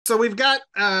So we've got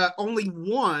only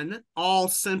one all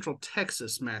Central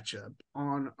Texas matchup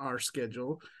on our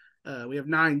schedule. We have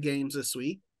 9 games this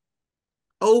week.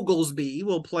 Oglesby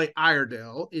will play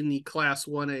Iredell in the Class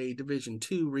 1A Division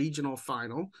II regional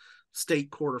final, state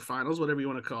quarterfinals, whatever you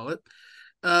want to call it.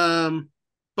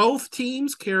 Both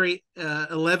teams carry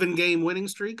 11-game winning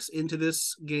streaks into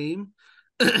this game.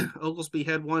 Oglesby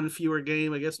had one fewer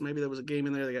game. I guess maybe there was a game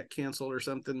in there that got canceled or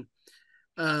something.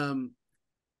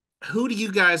 Who do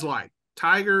you guys like,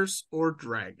 Tigers or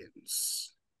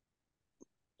Dragons?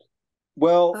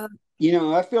 Well,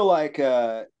 I feel like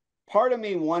part of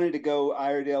me wanted to go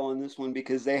Iredell on this one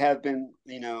because they have been,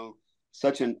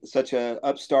 such a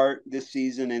upstart this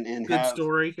season and Good have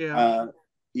story, yeah.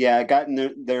 uh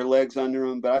gotten their legs under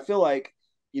them. But I feel like,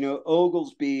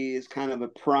 Oglesby is kind of a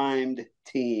primed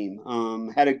team.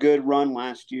 Had a good run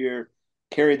last year,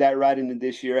 carried that right into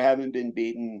this year, haven't been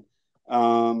beaten.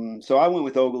 So I went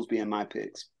with Oglesby in my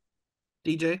picks.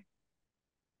 DJ?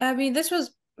 I mean, this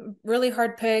was really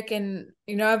hard pick, and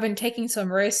I've been taking some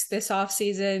risks this off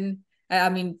season. I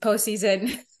mean,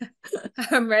 postseason.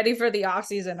 I'm ready for the off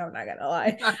season. I'm not gonna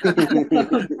lie.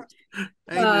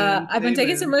 Amen. I've been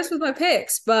taking some Amen. risks with my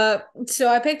picks, but so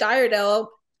I picked Iredell.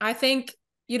 I think,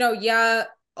 yeah,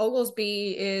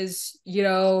 Oglesby is,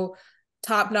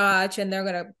 top notch, and they're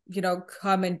gonna,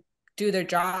 come and do their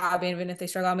job even if they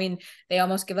struggle. I mean, they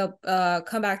almost give up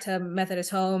come back to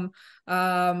Methodist home.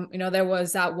 There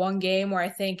was that one game where I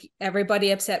think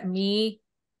everybody except me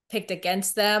picked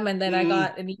against them, and then I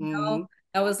got an Mm-hmm. email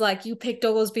that was like, you picked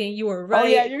Oglesby and you were Oh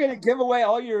yeah, right. you're gonna give away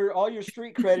all your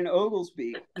street cred in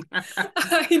Oglesby.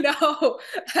 I know.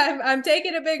 I'm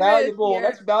taking a big risk Valuable. here.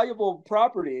 That's valuable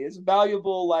property. It's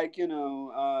valuable, like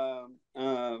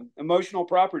emotional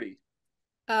property.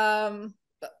 Um,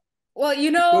 well,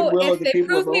 The goodwill if of the they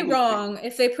people of prove me Oglesby.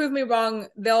 wrong,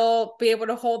 they'll be able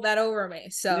to hold that over me.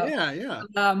 So, Yeah, yeah.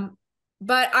 um,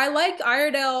 but I like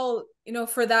Iredell,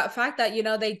 for that fact that,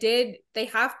 they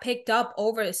have picked up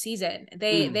over the season.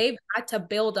 Mm. They've had to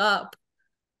build up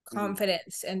Mm.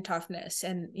 confidence and toughness.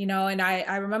 And, and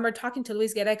I remember talking to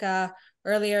Luis Guerreca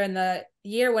earlier in the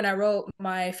year when I wrote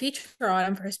my feature on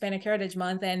him for Hispanic Heritage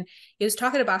Month. And he was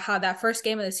talking about how that first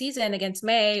game of the season against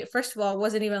May, first of all,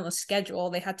 wasn't even on the schedule.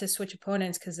 They had to switch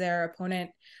opponents because their opponent,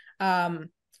 if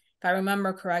I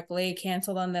remember correctly,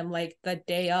 canceled on them like the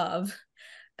day of.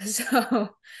 So,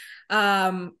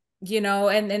 and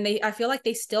I feel like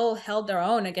they still held their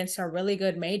own against a really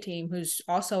good May team who's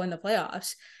also in the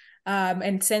playoffs.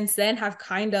 And since then have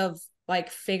kind of like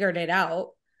figured it out.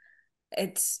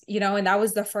 It's, and that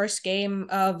was the first game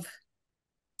of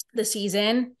the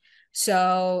season.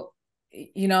 So,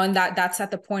 and that's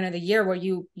at the point of the year where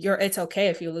it's okay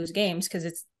if you lose games because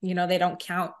it's, they don't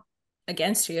count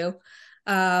against you.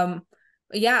 Yeah,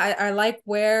 I like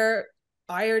where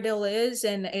Iredell is,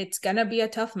 and it's gonna be a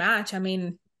tough match. I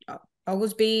mean,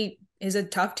 Oglesby is a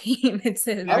tough team. It's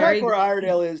a I like very where good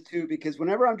Iredale team. is too, because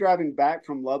whenever I'm driving back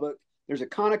from Lubbock, there's a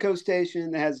Conoco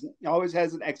station that always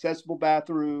has an accessible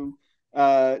bathroom.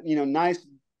 Nice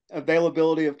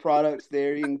availability of products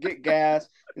there. You can get gas,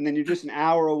 and then you're just an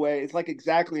hour away. It's like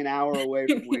exactly an hour away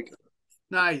from Waco.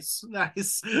 Nice,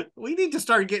 nice. We need to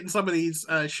start getting some of these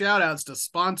shout outs to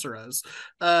sponsor us.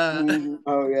 Uh,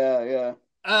 Oh yeah, yeah.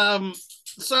 um,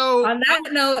 so On that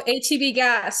note, HEB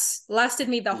gas lasted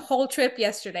me the whole trip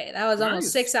yesterday. That was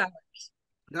almost nice, 6 hours.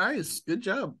 nice, good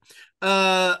job.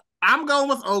 I'm going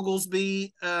with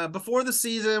Oglesby. Before the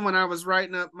season, when I was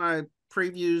writing up my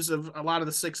previews of a lot of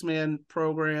the 6-man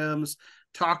programs,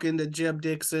 talking to Jeb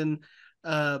Dixon,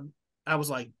 uh, I was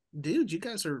like, dude, you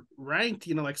guys are ranked,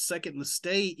 like second in the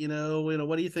state.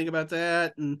 What do you think about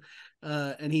that?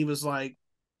 And he was like,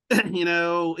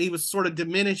 he was sort of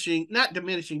not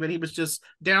diminishing, but he was just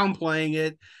downplaying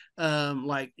it.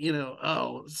 Like,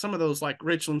 oh, some of those like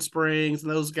Richland Springs and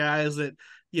those guys that,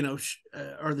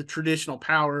 are the traditional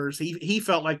powers. He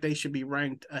felt like they should be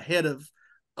ranked ahead of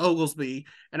Oglesby,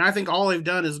 and I think all they've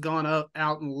done is gone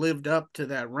out and lived up to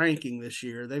that ranking this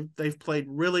year. They've played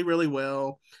really, really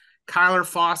well. Kyler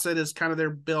Fawcett is kind of their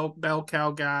bell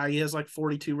cow guy. He has like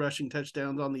 42 rushing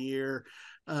touchdowns on the year.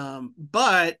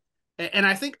 But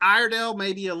I think Iredell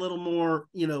may be a little more,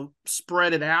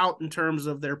 spread it out in terms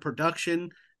of their production,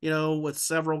 with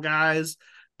several guys.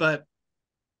 But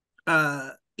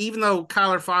even though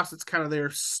Kyler Fawcett's kind of their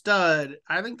stud,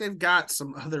 I think they've got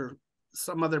some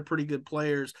other pretty good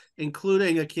players,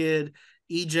 including a kid,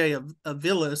 EJ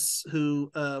Avilas,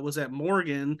 who was at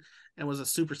Morgan and was a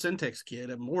super-centex kid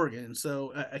at Morgan.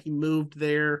 So he moved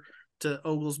there to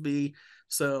Oglesby.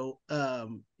 So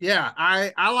yeah,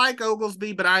 I like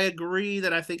Oglesby, but I agree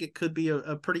that I think it could be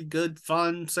a pretty good,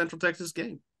 fun Central Texas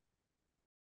game.